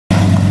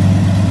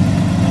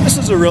This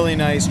is a really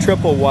nice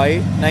triple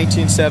white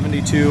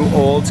 1972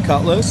 Olds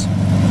Cutlass.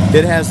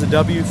 It has the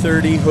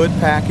W30 hood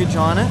package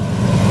on it.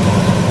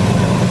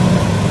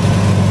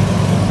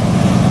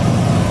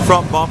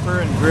 Front bumper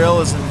and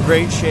grille is in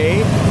great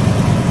shape.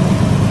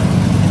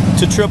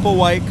 It's a triple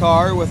white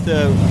car with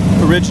the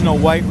original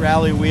white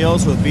rally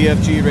wheels with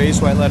BFG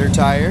raised white letter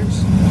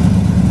tires.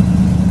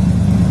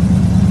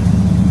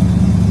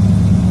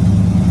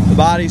 The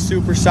body's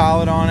super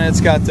solid on it.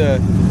 It's got the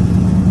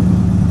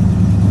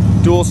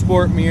dual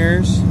sport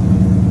mirrors.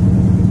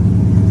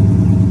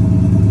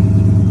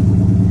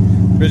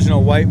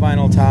 Original white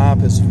vinyl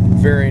top is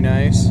very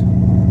nice.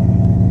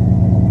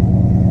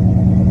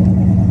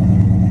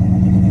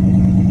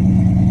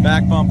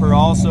 Back bumper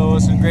also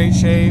is in great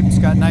shape. It's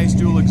got nice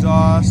dual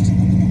exhaust.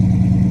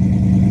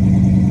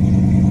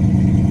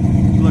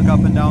 Look up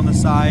and down the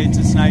sides,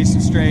 it's nice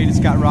and straight. It's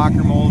got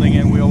rocker molding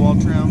and wheel well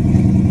trim.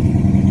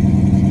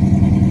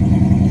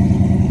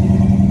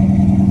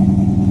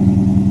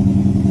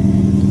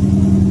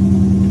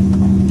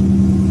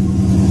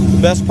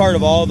 The best part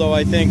of all, though,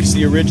 I think, is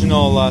the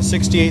original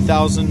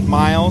 68,000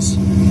 miles.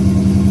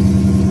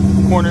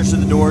 Corners of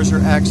the doors are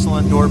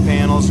excellent. Door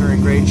panels are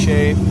in great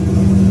shape.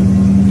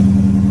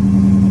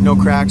 No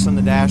cracks on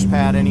the dash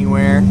pad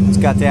anywhere. It's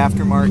got the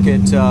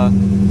aftermarket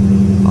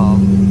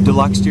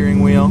deluxe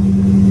steering wheel.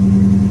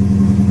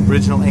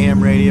 Original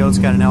AM radio. It's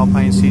got an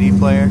Alpine CD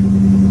player.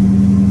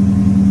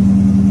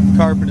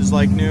 Carpet is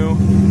like new.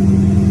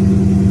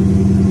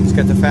 It's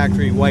got the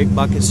factory white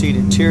bucket seat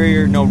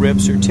interior. No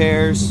rips or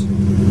tears.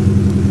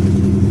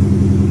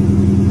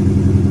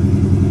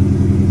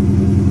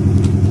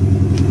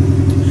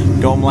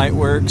 Dome light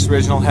works,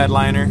 original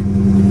headliner.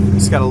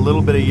 It's got a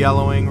little bit of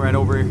yellowing right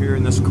over here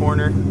in this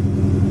corner.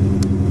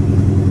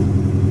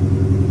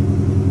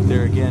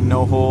 There again,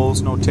 no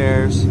holes, no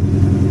tears.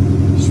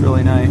 It's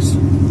really nice.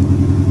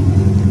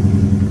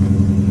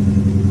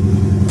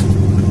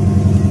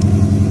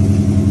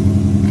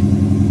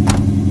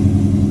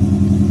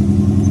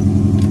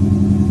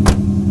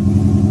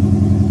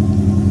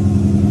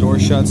 Door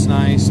shuts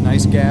nice,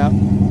 nice gap.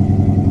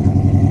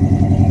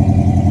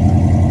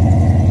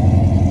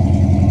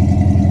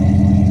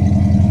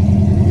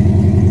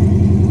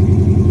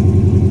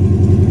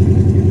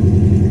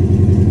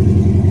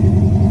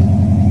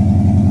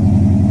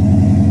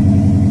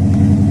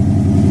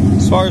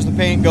 As far as the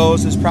paint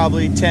goes, it's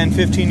probably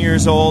 10-15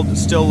 years old. It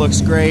still looks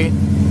great.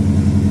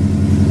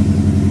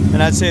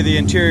 And I'd say the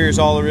interior is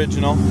all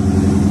original.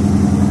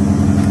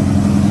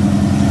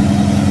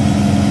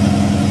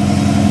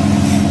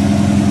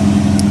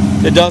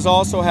 It does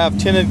also have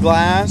tinted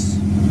glass.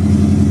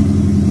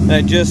 And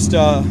I just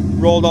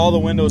rolled all the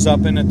windows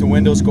up in it. The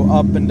windows go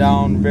up and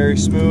down very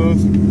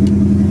smooth.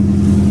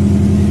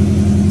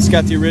 It's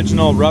got the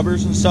original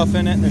rubbers and stuff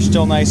in it. They're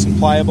still nice and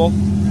pliable.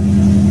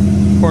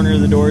 Corner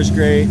of the door is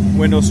great.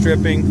 Window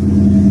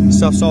stripping,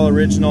 stuff's all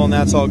original, and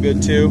that's all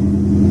good too.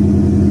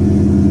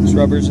 This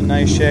rubber's in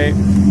nice shape.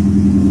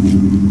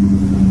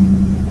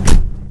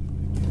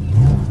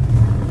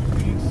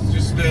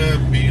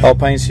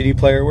 Alpine CD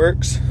player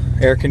works.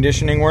 Air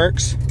conditioning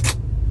works.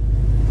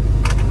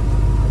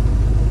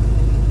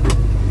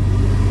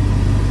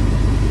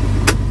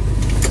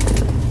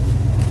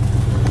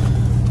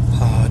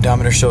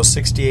 Odometer shows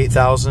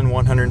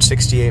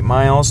 68,168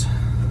 miles.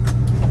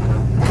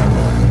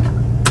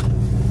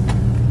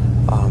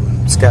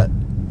 It's got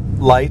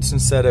lights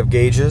instead of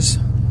gauges.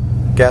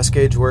 Gas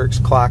gauge works.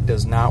 Clock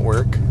does not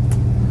work.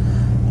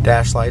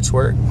 Dash lights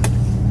work.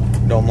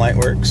 Dome light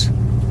works.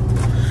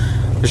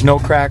 There's no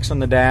cracks on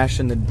the dash,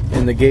 and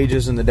the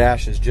gauges and the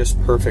dash is just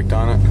perfect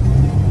on it.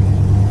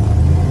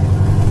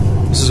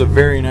 This is a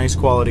very nice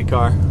quality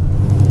car.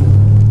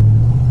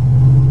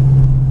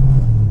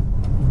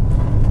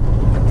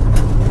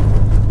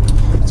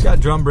 It's got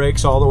drum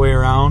brakes all the way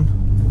around.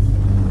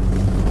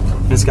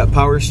 It's got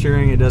power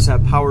steering. It does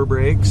have power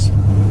brakes.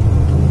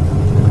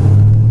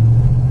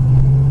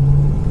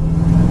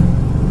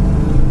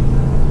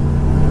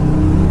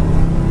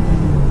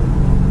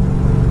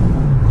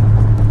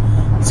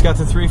 It's got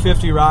the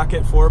 350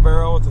 Rocket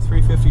 4-barrel with the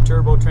 350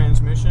 turbo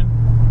transmission.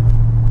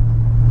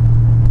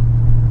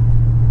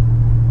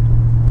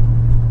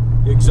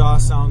 The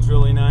exhaust sounds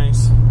really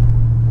nice.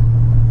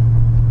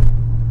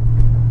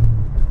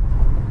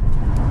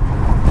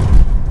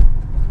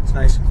 It's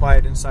nice and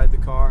quiet inside the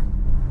car.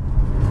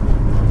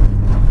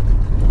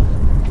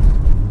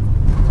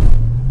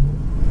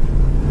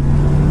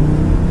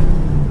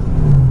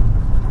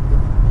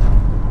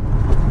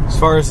 As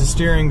far as the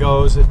steering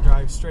goes, it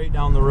drives straight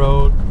down the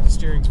road. The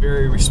steering's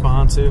very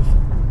responsive.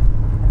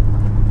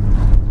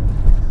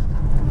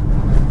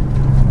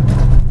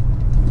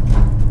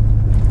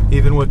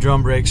 Even with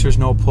drum brakes, there's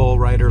no pull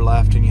right or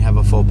left, and you have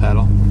a full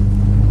pedal.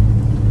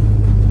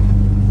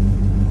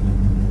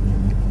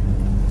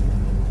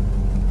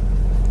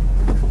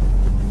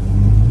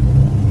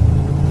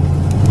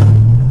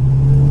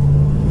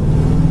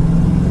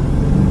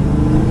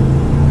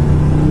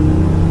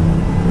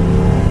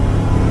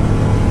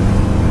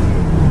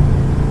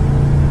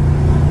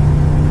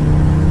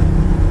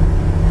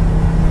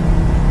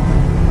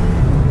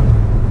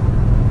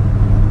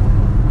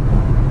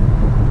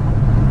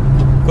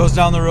 Goes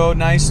down the road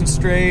nice and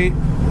straight.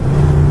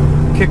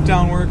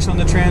 Kickdown works on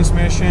the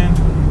transmission.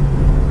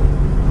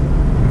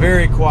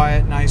 Very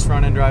quiet, nice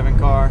running driving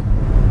car.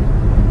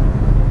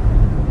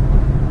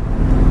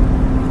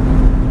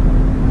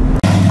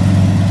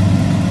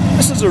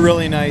 This is a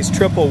really nice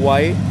triple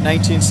white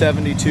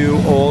 1972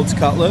 Olds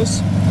Cutlass.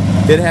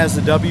 It has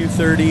the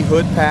W30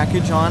 hood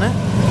package on it.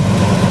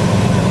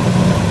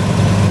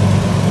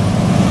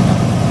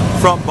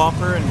 Front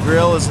bumper and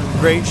grille is in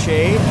great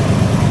shape.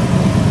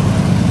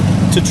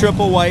 It's a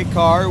triple white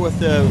car with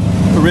the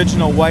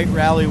original white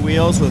rally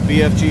wheels with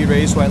BFG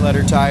raised white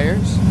letter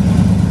tires.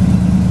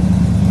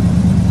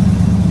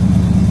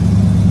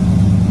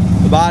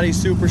 The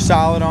body's super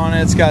solid on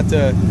it. It's got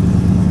the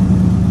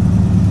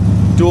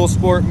dual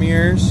sport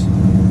mirrors.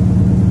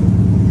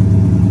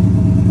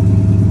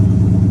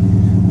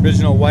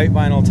 Original white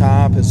vinyl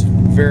top is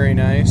very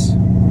nice.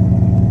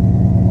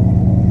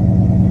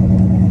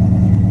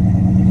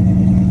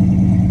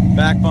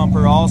 Back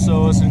bumper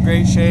also is in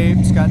great shape.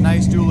 It's got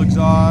nice dual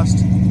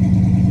exhaust.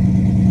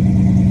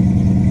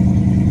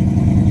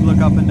 Look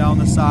up and down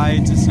the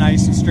sides, it's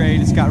nice and straight.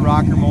 It's got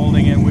rocker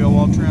molding and wheel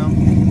well trim.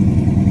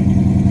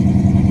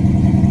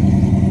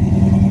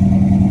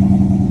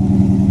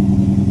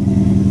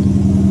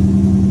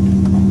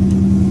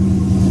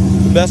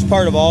 The best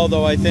part of all,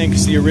 though, I think,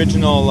 is the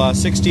original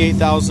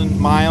 68,000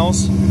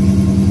 miles.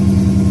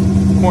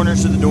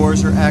 Corners of the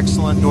doors are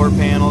excellent. Door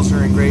panels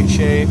are in great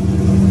shape.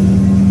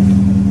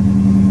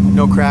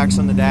 No cracks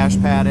on the dash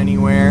pad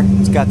anywhere.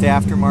 It's got the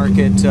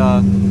aftermarket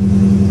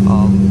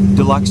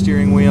deluxe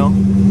steering wheel.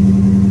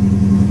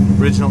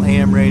 Original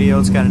AM radio.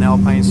 It's got an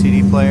Alpine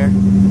CD player.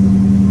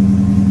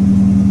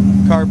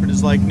 Carpet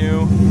is like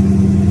new.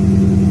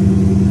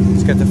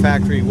 It's got the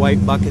factory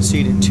white bucket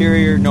seat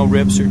interior. No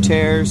rips or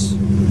tears.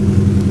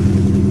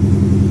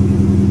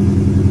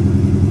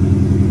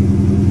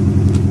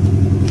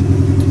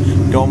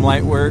 Dome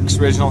light works.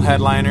 Original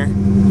headliner.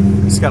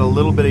 It's got a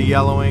little bit of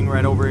yellowing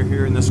right over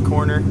here in this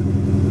corner.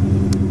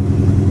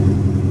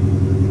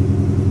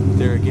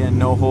 There again,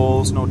 no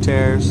holes, no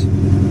tears.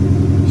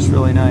 It's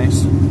really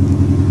nice.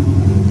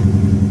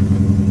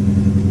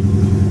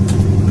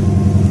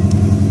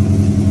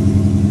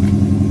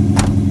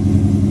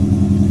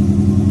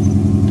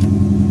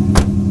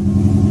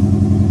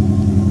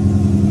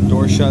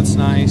 Door shuts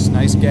nice,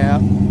 nice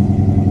gap.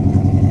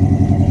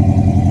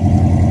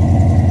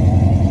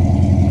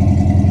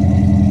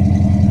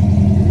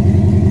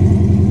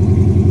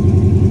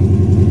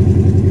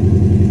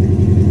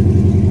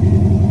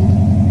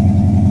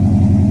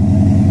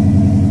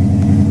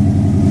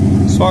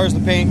 As far as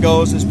the paint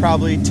goes, it's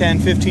probably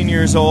 10-15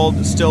 years old.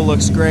 It still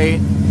looks great.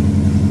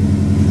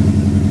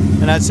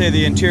 And I'd say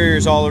the interior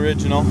is all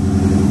original.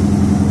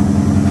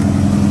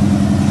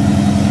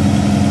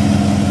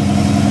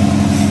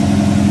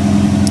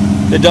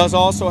 It does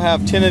also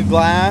have tinted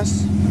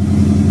glass.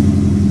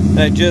 And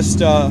I just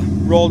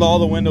rolled all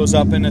the windows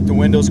up in it. The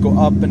windows go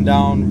up and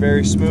down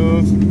very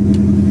smooth.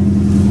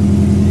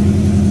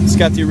 It's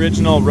got the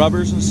original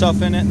rubbers and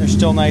stuff in it. They're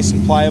still nice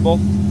and pliable.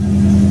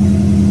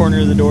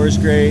 Corner of the door is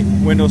great.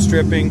 Window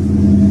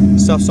stripping,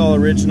 stuff's all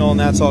original, and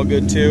that's all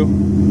good too.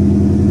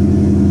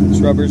 This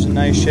rubber's in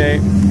nice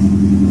shape.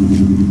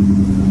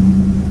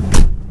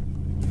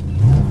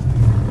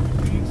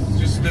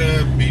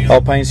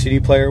 Alpine CD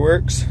player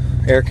works.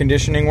 Air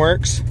conditioning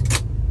works.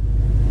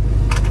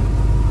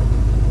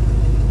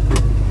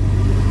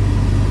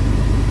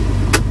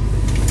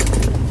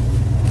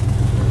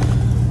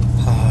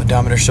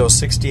 Odometer shows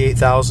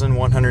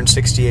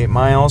 68,168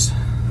 miles.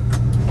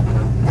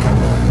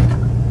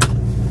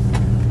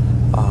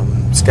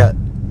 It's got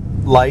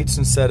lights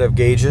instead of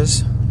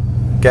gauges.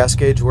 Gas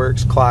gauge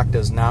works. Clock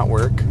does not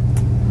work.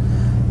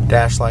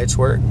 Dash lights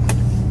work.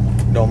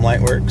 Dome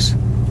light works.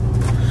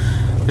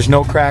 There's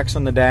no cracks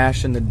on the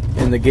dash, and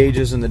the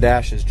gauges and the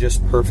dash is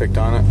just perfect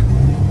on it.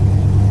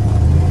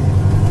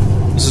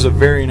 This is a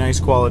very nice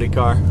quality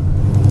car.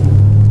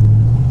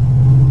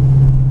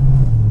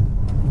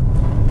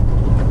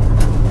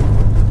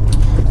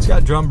 It's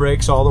got drum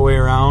brakes all the way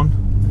around.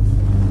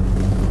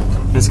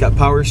 It's got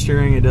power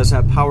steering. It does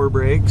have power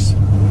brakes.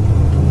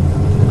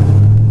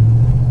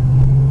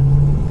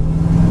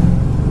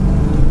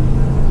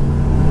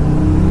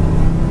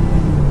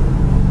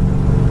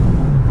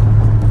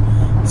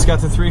 It's got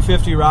the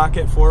 350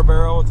 Rocket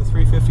 4-barrel with the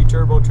 350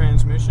 turbo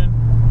transmission.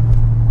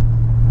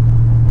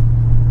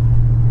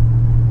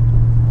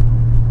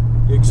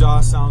 The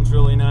exhaust sounds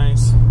really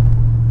nice.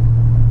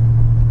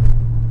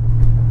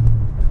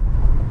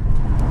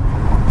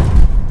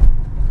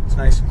 It's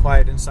nice and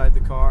quiet inside the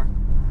car.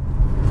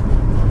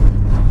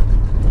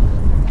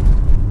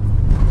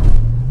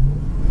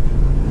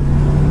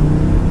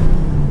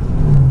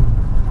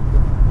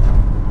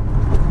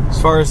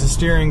 As far as the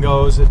steering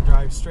goes, it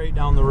drives straight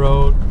down the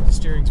road. The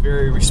steering's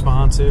very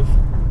responsive.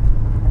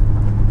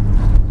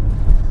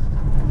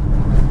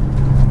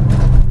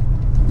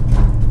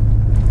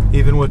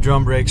 Even with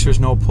drum brakes,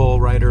 there's no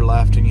pull right or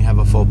left, and you have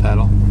a full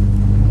pedal.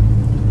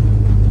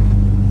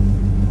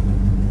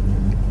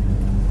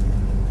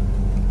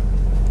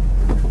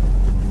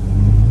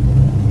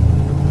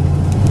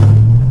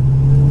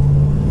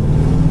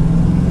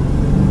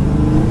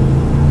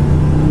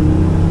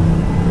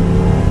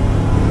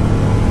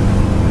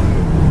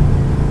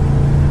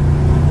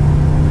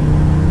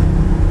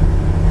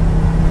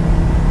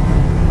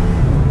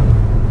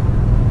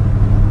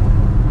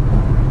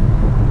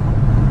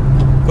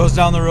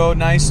 down the road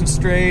nice and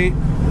straight.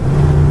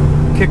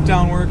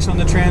 Kickdown works on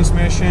the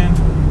transmission.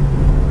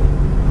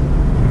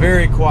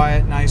 Very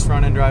quiet, nice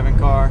running driving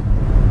car.